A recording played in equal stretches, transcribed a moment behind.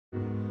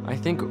I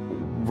think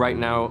right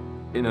now,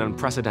 in an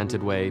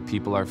unprecedented way,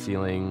 people are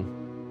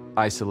feeling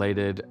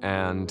isolated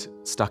and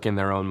stuck in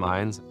their own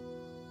minds.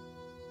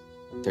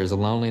 There's a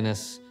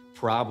loneliness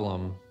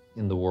problem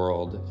in the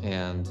world,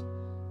 and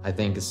I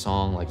think a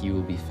song like You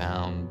Will Be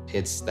Found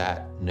hits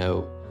that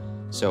note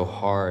so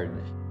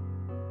hard.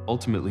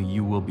 Ultimately,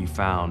 You Will Be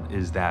Found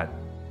is that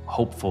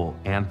hopeful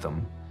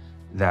anthem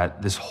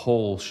that this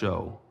whole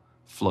show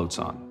floats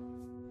on.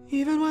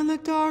 Even when the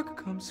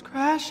dark comes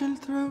crashing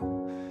through,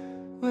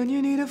 when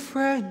you need a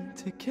friend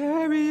to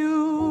carry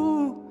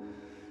you,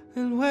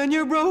 and when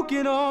you're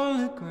broken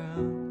on the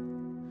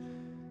ground,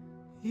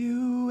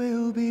 you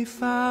will be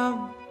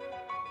found.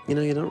 You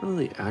know, you don't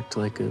really act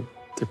like a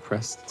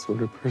depressed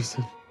sort of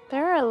person.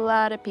 There are a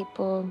lot of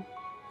people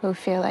who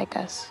feel like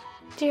us.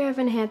 Dear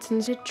Evan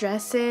Hansen's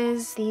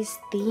addresses these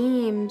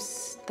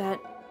themes that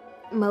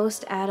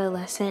most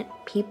adolescent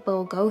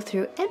people go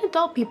through, and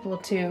adult people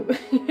too.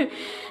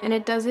 And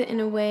it does it in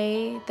a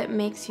way that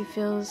makes you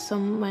feel so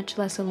much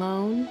less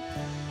alone.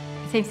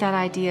 I think that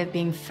idea of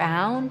being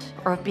found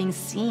or of being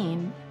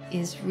seen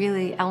is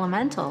really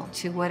elemental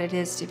to what it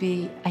is to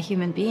be a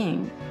human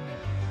being.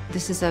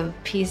 This is a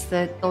piece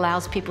that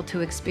allows people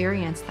to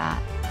experience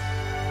that.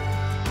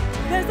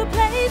 There's a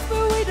place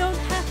where we don't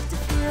have to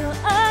feel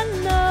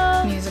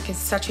unknown. Music is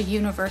such a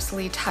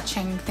universally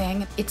touching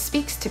thing. It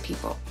speaks to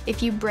people.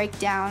 If you break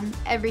down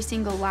every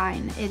single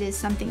line, it is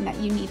something that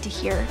you need to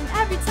hear. And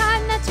every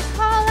time that you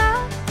call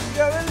out,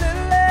 you're a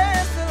little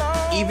less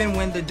alone. Even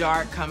when the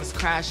dark comes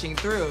crashing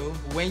through,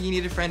 when you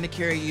need a friend to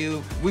carry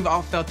you, we've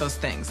all felt those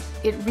things.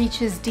 It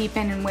reaches deep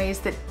in ways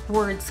that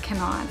words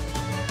cannot.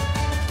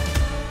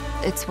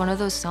 It's one of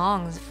those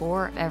songs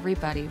for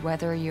everybody,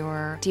 whether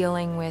you're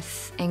dealing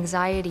with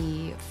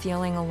anxiety,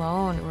 feeling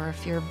alone, or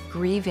if you're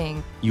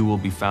grieving. You Will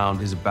Be Found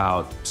is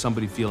about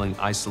somebody feeling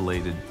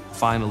isolated,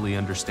 finally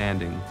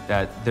understanding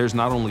that there's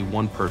not only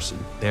one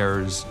person,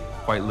 there's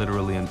quite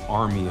literally an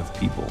army of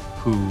people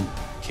who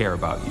care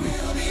about you.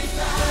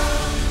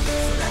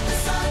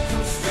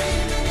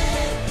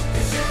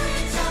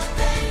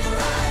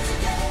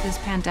 This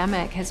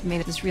pandemic has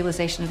made this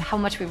realization of how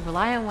much we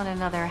rely on one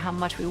another, how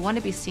much we want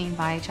to be seen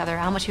by each other,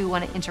 how much we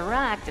want to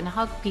interact and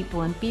hug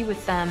people and be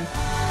with them.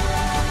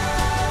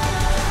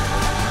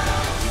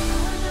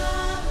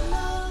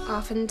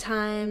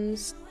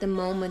 Oftentimes, the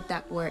moment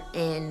that we're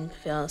in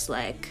feels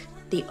like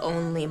the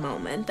only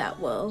moment that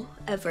will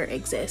ever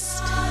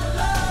exist.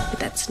 But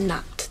that's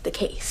not the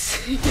case.